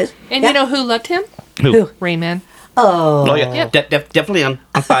judges. And Yeah. you know who loved him? Who? Rain Man. Oh yeah, Yep. definitely on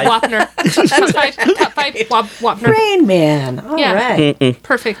 5. Wapner. top 5. Wapner. Rain Man. All right. Yeah.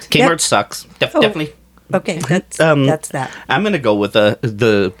 Perfect. Kmart sucks. Definitely. Okay, that's that. I'm gonna go with what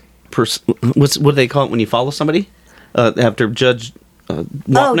do they call it when you follow somebody after Judge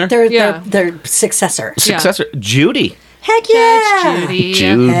Wapner? Oh, Yeah. their successor. Yeah. Successor Judy. Heck yeah. Judge Judy.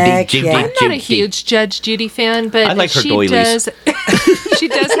 Judy. Heck Judy. yeah. I'm not a huge Judge Judy fan, but I like her she doilies. does. She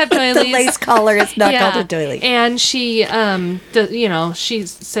does have doilies. The lace collar is not called a doily. And she, she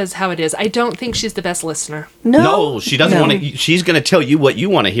says how it is. I don't think she's the best listener. No, she doesn't want to. She's going to tell you what you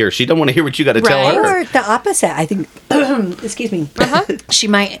want to hear. She don't want to hear what you got to tell Right. her. Or the opposite. I think, excuse me, Uh-huh. she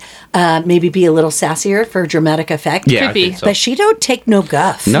might maybe be a little sassier for dramatic effect. Yeah, Could I be. think so. But she don't take no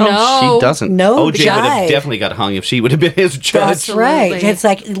guff. No, No. she doesn't. No OJ would have jive. definitely got hung if she would have been his judge. That's right. Absolutely. It's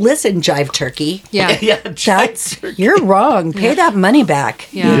like, listen, Jive Turkey. Yeah. Yeah, That's you're wrong. Pay that money back,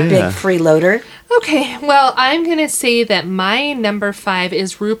 Yeah. you big freeloader. Okay. Well, I'm gonna say that my number 5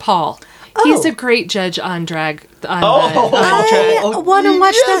 is RuPaul. He's a great judge on drag. On I want to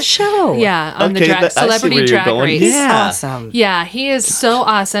watch that show. Yeah, on the Okay, drag, I see where celebrity you're drag going. race. Yeah. Awesome. Yeah, he is so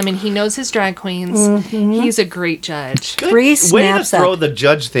awesome, and he knows his drag queens. He's a great judge. Three Way to snaps throw up. the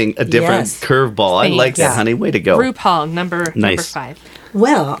judge thing a different Yes. curveball. I like that, Thanks. honey. Way to go. RuPaul, number Nice. 5.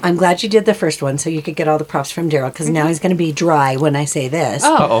 Well, I'm glad you did the first one so you could get all the props from Daryl because now he's going to be dry when I say this.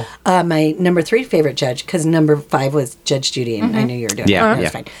 Oh. My number 3 favorite judge, because number 5 was Judge Judy, and I knew you were doing Yeah, that. That's yeah.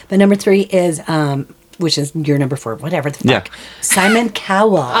 fine. But number 3 is, which is your number 4, whatever the fuck, Yeah. Simon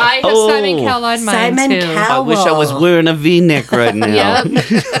Cowell. I have Simon Cowell on mine Simon too. Cowell. I wish I was wearing a V-neck right now.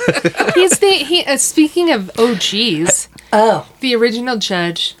 Yep. Speaking of OGs, the original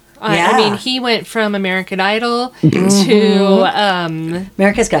judge. Yeah. I mean, he went from American Idol to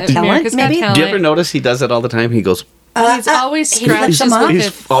America's Got Talent, America's Got maybe? Talent. Do you ever notice he does it all the time? He goes, He's always he flips scratches them off. with he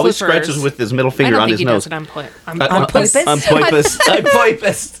his always flippers. scratches with his middle I finger don't on think his he nose. does it on point. On purpose? I'm poipus. I'm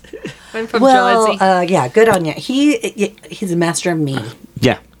poipus. I'm from Well, Jersey. yeah, good on you. He's a master of me.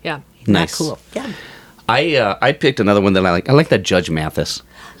 Yeah. Yeah. Nice. Cool. Yeah. I picked another one that I like. I like that Judge Mathis.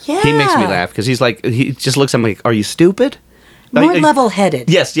 Yeah. He makes me laugh because he just looks at me like, "Are you stupid?" More level-headed.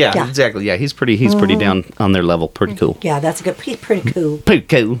 Yes, yeah, exactly. Yeah, he's pretty down on their level. Pretty cool. Yeah, that's a good. He's pretty cool. Pretty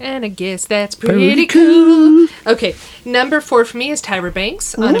cool. And I guess that's pretty cool. Okay, number 4 for me is Tyra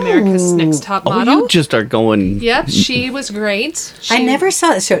Banks on America's Next Top Oh, Model. you just are going. Yep, she was great. I never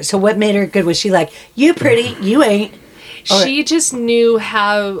saw it. So what made her good? Was she like, you pretty, you ain't? She just knew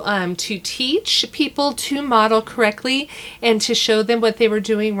how to teach people to model correctly and to show them what they were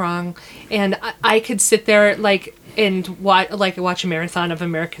doing wrong. And I could sit there and watch a marathon of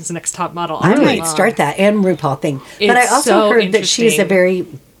America's Next Top Model. all I day might long. start that and RuPaul thing. But I It's also so heard that she's a interesting. very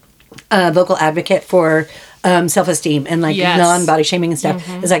vocal advocate for self-esteem and Yes. non-body shaming and stuff.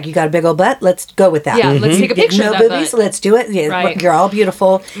 It's like, you got a big old butt, let's go with that. Yeah, let's take a picture no of that boobies, butt. let's do it. Yeah, Right. You're all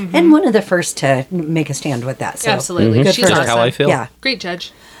beautiful. And one of the first to make a stand with that. So Absolutely. good She's for her. awesome. How I feel. Yeah. Great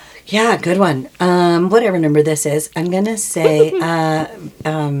judge. Yeah, good one. Whatever number this is, I'm going to say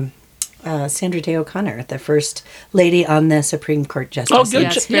Sandra Day O'Connor, the first lady on the Supreme Court Justice. Oh, good.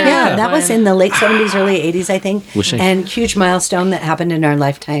 Yes, Yeah. very Yeah, good that was one. in the late 70s, early 80s, I think. Wish I- And huge milestone that happened in our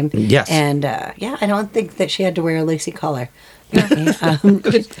lifetime. Yes. And yeah, I don't think that she had to wear a lacy collar.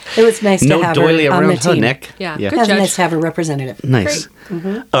 It was nice No to have doily her on the around her team. neck. Yeah, It good was judge. nice to have a representative. Nice.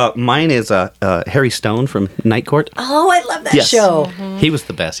 Mine is Harry Stone from Night Court. Oh, I love that Yes. show. He was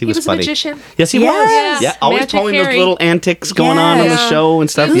the best. He was was a funny. magician. Yes, he Yes. was. Yeah, always Magic pulling those Harry. little antics going on the Yes. show and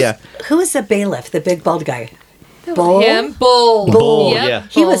stuff. Yeah. Who was the bailiff, the big bald guy? Bull? Him, Bull. Bull, Yep, yeah.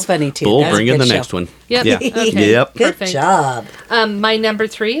 He was funny too. Bull, That was a bring in good the show. next one. Yep. Yeah. Okay. Yep. Good Perfect. job. My number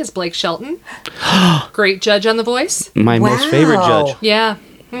 3 is Blake Shelton. Great judge on The Voice. My most favorite Wow. judge. Yeah.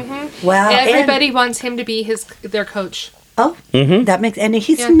 Wow. Everybody wants him to be their coach. Oh, that makes, and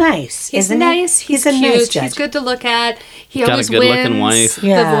he's Yeah. nice. He's isn't nice. He? He's a cute. nice judge. He's good to look at. He Got a always good-looking wins. wife.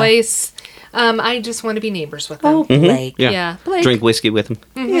 Yeah. The Voice. I just want to be neighbors with him. Oh, Blake. Yeah. Yeah, Blake. Drink whiskey with him.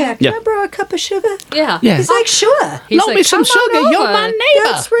 Yeah. Can Yeah. I borrow a cup of sugar? Yeah. Yeah. He's like, sure. He's Loan like, me some "Come on sugar. You're over." my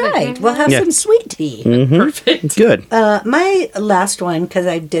neighbor. That's right. We'll have Yeah. some sweet tea. Perfect. Good. My last one, because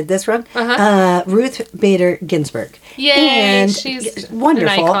I did this wrong, Ruth Bader Ginsburg. Yay, And she's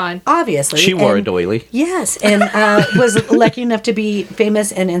wonderful. an icon. Obviously. She wore a And- doily. Yes, and was lucky enough to be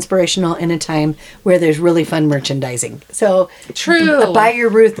famous and inspirational in a time where there's really fun merchandising. So True. buy your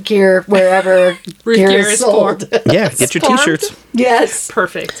Ruth gear wherever Ruth gear gear is is sold. Yeah, get your Formed. T-shirts. Yes,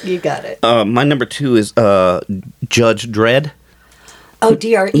 Perfect. you got it. My number 2 is Judge Dredd. Oh, Dredd.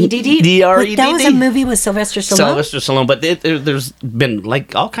 D.R.E.D.D.. That was a movie with Sylvester Stallone. Sylvester Stallone, but there's been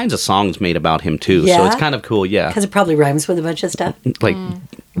like all kinds of songs made about him too, so Yeah? it's kind of cool. Yeah, Because it probably rhymes with a bunch of stuff. like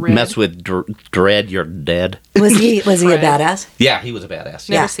Red. mess with Dredd, you're dead. Was he a Right. badass? Yeah, he was a badass.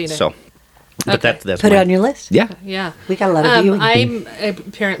 Never Yeah, seen it. So, but that's Put it mine. on your list. Yeah. Yeah. We got a lot of viewing. I'm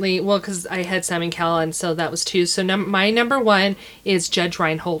apparently, because I had Simon Cowell, and so that was 2. So my number 1 is Judge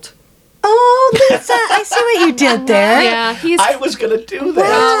Reinhold. Oh, Lisa, I see what you did there. Yeah, he's. I was gonna do that.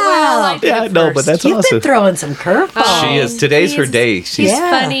 well, I did Yeah, it no, first. but that's You've awesome. been throwing some curveballs. She is. Today's her day. She's He's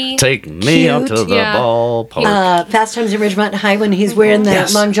Yeah. funny. take me out to Cute. the Yeah. ballpark. Fast Times at Ridgemont High when he's wearing the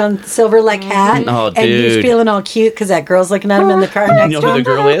Yes. Long John Silver like hat. Oh, And he's dude. feeling all cute because that girl's looking at him in the car You next know to who the him.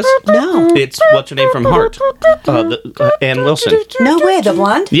 girl is? No. It's what's her name from Heart? Ann Wilson. No way, the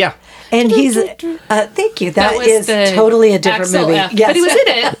blonde? Yeah. And he's, thank you. That That was is the totally a different Axel movie. F, Yes. but he was in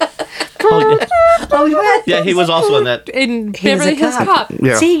it. Oh, yeah. Oh, he was? Yeah, he was also in that. In He was Beverly a Hills cop. Cop.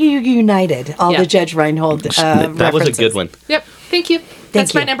 Yeah. See, you united all Yeah. the Judge Reinhold That was a references. good one. Yep. Thank you.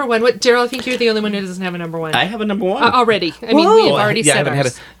 That's my number one. What, Daryl? I think you're the only one who doesn't have a number one. I have a number one already. I mean, we have already said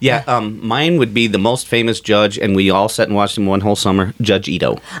ours. Mine would be the most famous judge, and we all sat and watched him one whole summer. Judge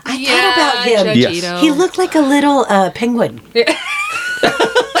Ito. I thought about him. Judge Ito. He looked like a little penguin.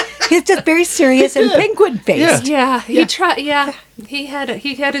 He's just very serious and penguin faced. Yeah, he tried. Yeah, he had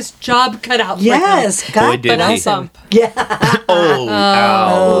his job cut out. Yes, for him. God Boy, did bless he. him. Yeah.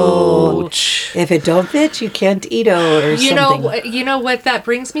 Ouch. If it don't fit, you can't eat it or something. You know what that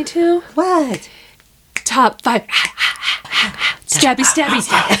brings me to? What? Top 5. Stabby,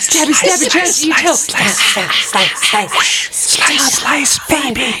 Judge Ito. Slice,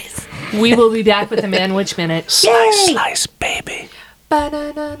 baby. We will be back with the Manwich Minute. Slice, baby.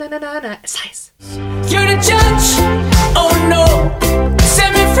 Ba-na-na-na-na-na. Slice. You're the judge. Oh no,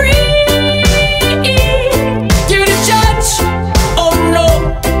 set me free. You're the judge. Oh no,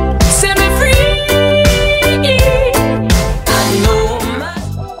 set me free. I know my.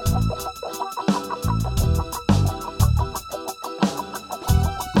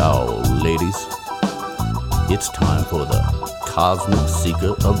 Now, ladies, it's time for the Cosmic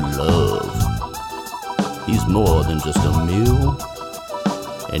Seeker of Love. He's more than just a meal.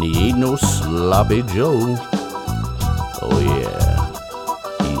 And he ain't no sloppy Joe. Oh yeah,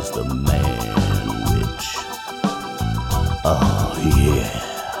 he's the Man-Witch. Oh yeah.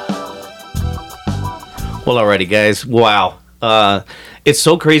 Well, alrighty, guys. Wow, it's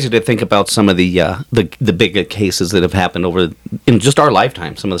so crazy to think about some of the big cases that have happened over in just our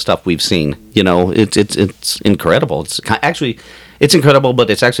lifetime. Some of the stuff we've seen. You know, it's incredible. It's incredible, but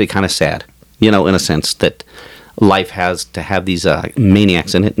it's actually kind of sad. You know, in a sense that life has to have these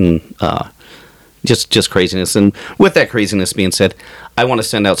maniacs in it, and just craziness. And with that craziness being said, I want to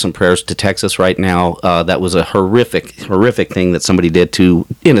send out some prayers to Texas right now. That was a horrific thing that somebody did to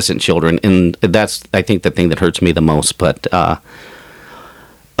innocent children, and that's, I think, the thing that hurts me the most. But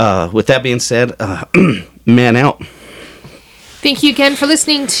with that being said, man out. Thank you again for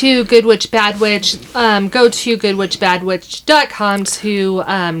listening to Good Witch, Bad Witch. Go to goodwitchbadwitch.com to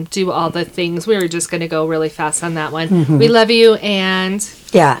do all the things. We were just going to go really fast on that one. Mm-hmm. We love you, and...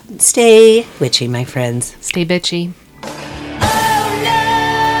 Yeah, stay witchy, my friends. Stay bitchy.